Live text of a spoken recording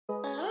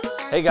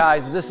Hey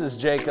guys, this is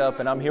Jacob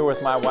and I'm here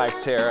with my wife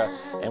Tara,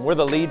 and we're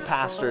the lead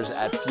pastors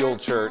at Fuel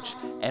Church,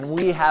 and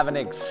we have an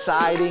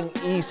exciting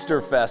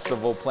Easter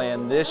festival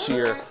planned this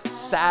year,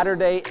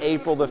 Saturday,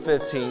 April the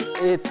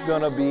 15th. It's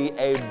gonna be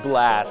a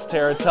blast.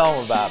 Tara, tell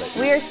them about it.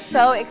 We are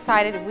so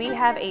excited. We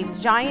have a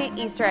giant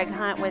Easter egg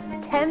hunt with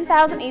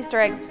 10,000 Easter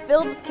eggs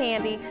filled with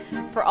candy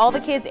for all the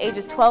kids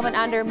ages 12 and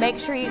under. Make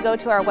sure you go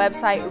to our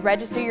website,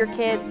 register your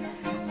kids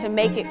to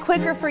make it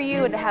quicker for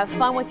you and to have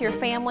fun with your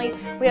family.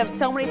 We have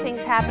so many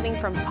things happening,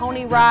 from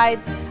pony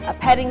rides, a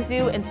petting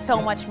zoo, and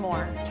so much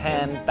more.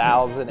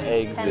 10,000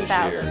 eggs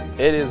 10,000. this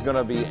year. It is going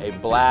to be a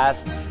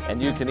blast,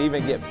 and you can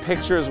even get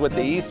pictures with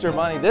the Easter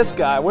Bunny. This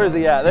guy, where's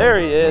he at? There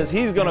he is.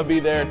 He's going to be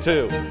there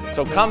too.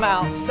 So come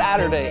out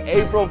Saturday,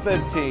 April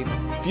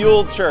 15th,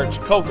 Fuel Church,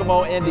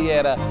 Kokomo,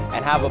 Indiana,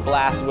 and have a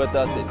blast with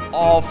us. It's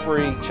all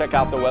free. Check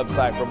out the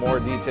website for more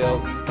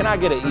details. Can I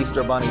get an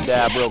Easter Bunny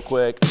dab real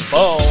quick?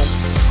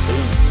 Boom.